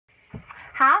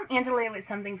Hi, I'm Angelea with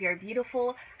Something Very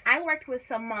Beautiful. I worked with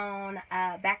Simone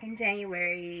back in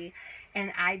January,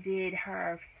 and I did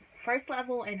her first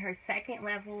level and her second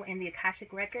level in the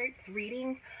Akashic Records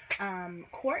reading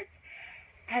course,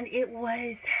 and it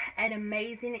was an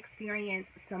amazing experience.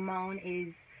 Simone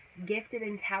is gifted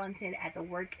and talented at the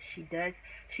work she does.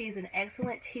 She's an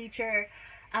excellent teacher.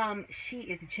 She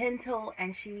is gentle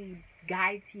and she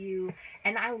guides you,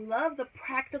 and I love the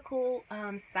practical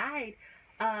side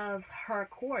of her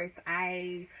course.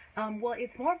 Well,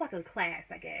 it's more of like a class,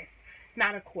 I guess,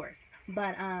 not a course,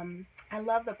 but I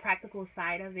love the practical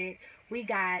side of it. We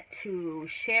got to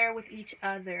share with each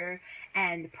other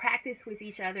and practice with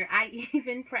each other. I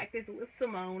even practiced with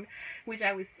Simone, which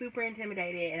I was super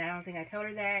intimidated, and I don't think I told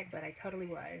her that, but I totally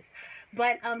was.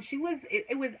 But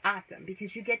it was awesome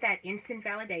because you get that instant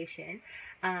validation,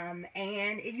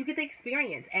 and you get the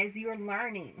experience as you're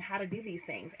learning how to do these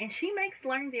things. And she makes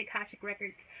learning the Akashic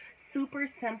Records super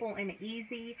simple and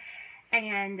easy,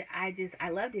 and I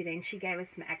loved it. And she gave us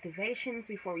some activations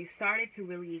before we started to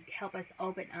really help us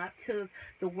open up to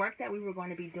the work that we were going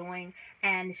to be doing.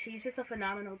 And she's just a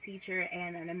phenomenal teacher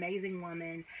and an amazing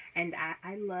woman, and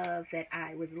I love that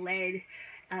I was led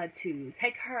to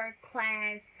take her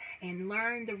class and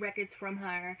learn the records from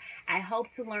her. I hope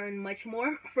to learn much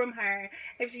more from her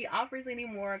if she offers any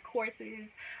more courses.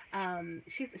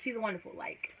 She's wonderful.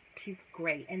 Like, she's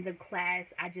great. And the class,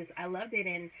 I loved it,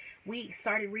 and we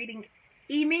started reading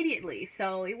immediately.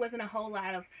 So it wasn't a whole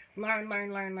lot of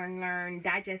learn,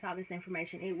 digest all this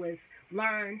information. It was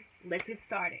learn, let's get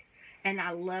started. And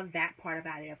I love that part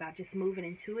about it, about just moving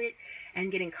into it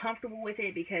and getting comfortable with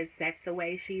it, because that's the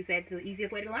way she said the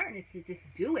easiest way to learn is to just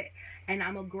do it. And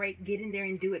I'm a great get in there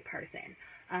and do it person.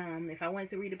 If I wanted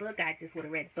to read a book, I just would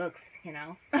have read books, you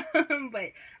know.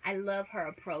 But I love her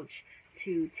approach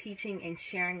to teaching and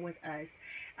sharing with us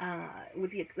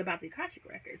about the Akashic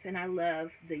Records. And I love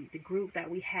the group that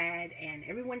we had, and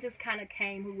everyone just kind of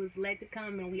came who was led to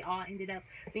come, and we all ended up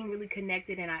being really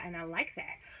connected, and I like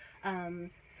that.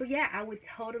 So yeah, I would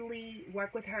totally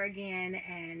work with her again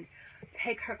and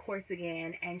take her course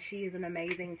again. And she is an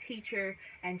amazing teacher,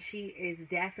 and she is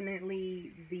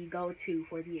definitely the go-to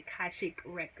for the Akashic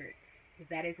Records, if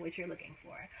that is what you're looking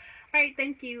for. All right,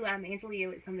 thank you. I'm Angelea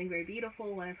with Something Very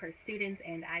Beautiful, one of her students,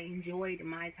 and I enjoyed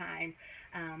my time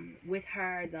with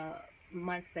her the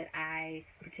months that I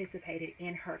participated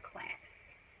in her class.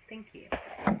 Thank you.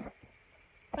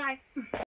 Bye.